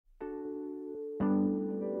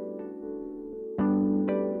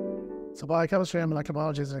So biochemistry and molecular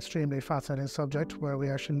biology is an extremely fascinating subject where we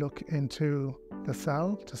actually look into the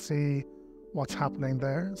cell to see what's happening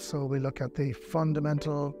there. So we look at the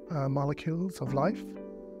fundamental molecules of life,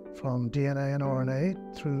 from DNA and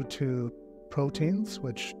RNA through to proteins,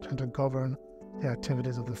 which tend to govern the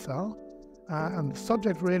activities of the cell. And the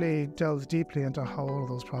subject really delves deeply into how all of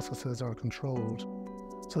those processes are controlled.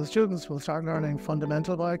 So the students will start learning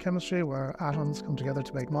fundamental biochemistry, where atoms come together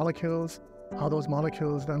to make molecules, how those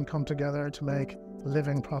molecules then come together to make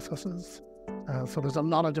living processes. So there's a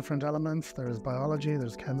lot of different elements. There's biology,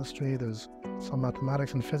 there's chemistry, there's some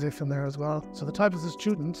mathematics and physics in there as well. So the types of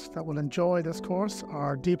students that will enjoy this course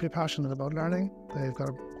are deeply passionate about learning. They've got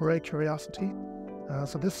a great curiosity.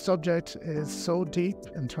 So this subject is so deep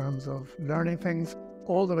in terms of learning things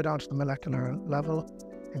all the way down to the molecular level,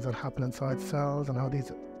 things that happen inside cells and how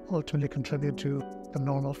these ultimately contribute to the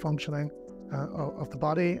normal functioning of the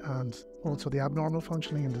body and also the abnormal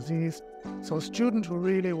functioning in disease. So a student who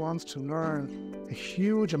really wants to learn a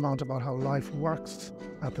huge amount about how life works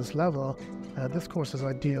at this level, this course is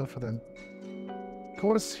ideal for them. The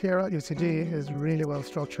course here at UCD is really well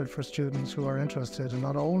structured for students who are interested in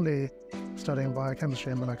not only studying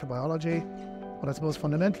biochemistry and molecular biology, but I suppose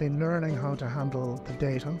fundamentally learning how to handle the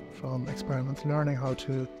data from experiments, learning how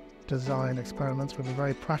to design experiments with a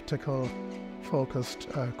very practical focused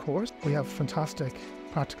course. We have fantastic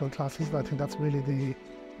practical classes. I think that's really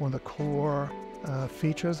one of the core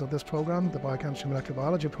features of this program, the Biochemistry Molecular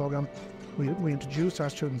Biology program. We introduce our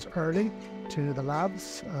students early to the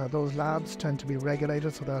labs. Those labs tend to be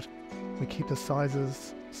regulated so that we keep the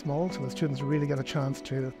sizes small, so the students really get a chance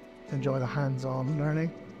to enjoy the hands-on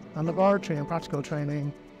learning. And laboratory and practical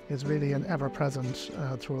training is really an ever-present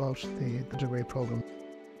throughout the degree program.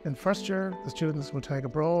 In first year, the students will take a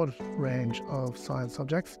broad range of science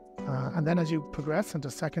subjects. And then as you progress into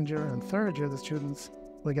second year and third year, the students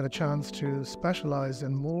will get a chance to specialize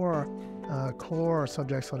in more core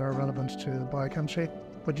subjects that are relevant to biochemistry.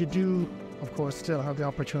 But you do, of course, still have the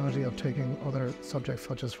opportunity of taking other subjects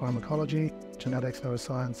such as pharmacology, genetics,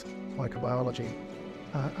 neuroscience, microbiology.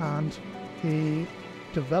 And the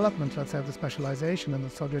development, let's say, of the specialization in the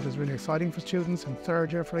subject is really exciting for students. In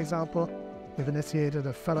third year, for example, we've initiated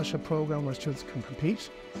a fellowship program where students can compete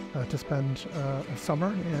to spend a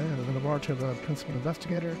summer in the laboratory of a principal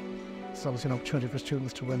investigator. It's obviously an opportunity for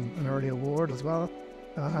students to win an early award as well.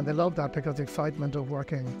 And they love that because the excitement of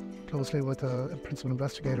working closely with a principal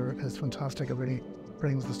investigator is fantastic. It really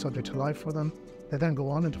brings the subject to life for them. They then go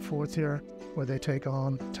on into fourth year where they take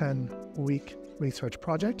on a 10-week research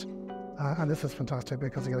project. And this is fantastic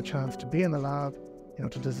because they get a chance to be in the lab,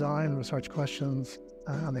 to design research questions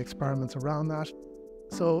and the experiments around that.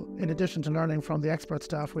 So in addition to learning from the expert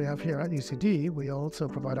staff we have here at UCD, we also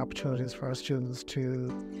provide opportunities for our students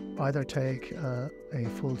to either take a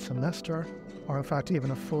full semester or in fact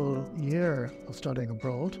even a full year of studying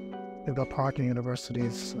abroad. We've got partner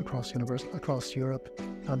universities across Europe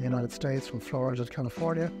and the United States, from Florida to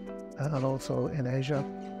California, and also in Asia.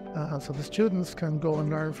 And so the students can go and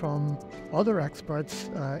learn from other experts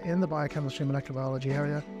in the biochemistry and molecular biology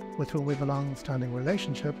area with whom we have a long-standing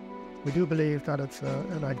relationship. We do believe that it's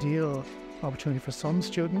an ideal opportunity for some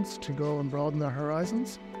students to go and broaden their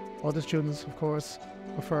horizons. Other students, of course,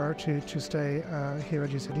 prefer to stay here at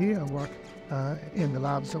UCD and work in the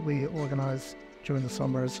labs that we organise during the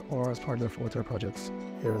summers or as part of their fourth-year projects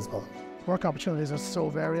here as well. Work opportunities are so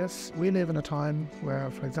various. We live in a time where,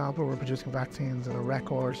 for example, we're producing vaccines in a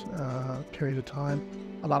record period of time.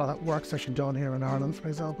 A lot of that work's actually done here in Ireland, for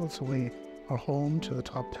example, so we are home to the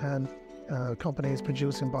top 10 companies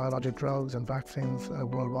producing biologic drugs and vaccines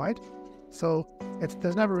worldwide. So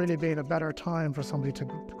there's never really been a better time for somebody to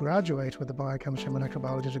graduate with a biochemistry and molecular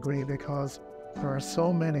biology degree, because there are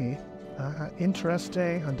so many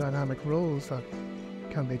interesting and dynamic roles that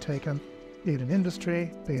can be taken, be it in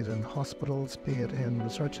industry, be it in hospitals, be it in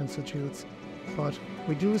research institutes. But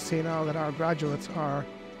we do see now that our graduates are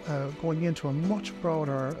going into a much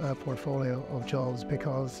broader portfolio of jobs,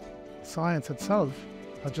 because science itself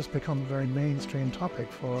has just become a very mainstream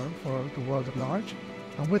topic for the world at large.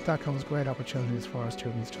 And with that comes great opportunities for our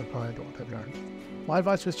students to apply what they've learned. My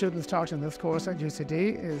advice for students starting this course at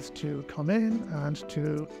UCD is to come in and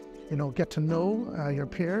to get to know your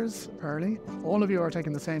peers early. All of you are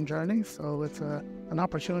taking the same journey, so it's an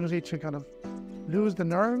opportunity to kind of lose the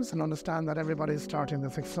nerves and understand that everybody's starting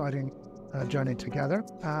this exciting journey together.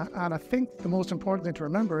 And I think the most important thing to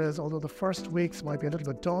remember is, although the first weeks might be a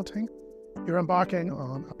little bit daunting, you're embarking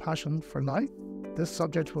on a passion for life. This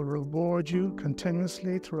subject will reward you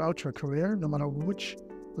continuously throughout your career, no matter which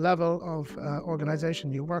level of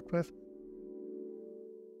organization you work with,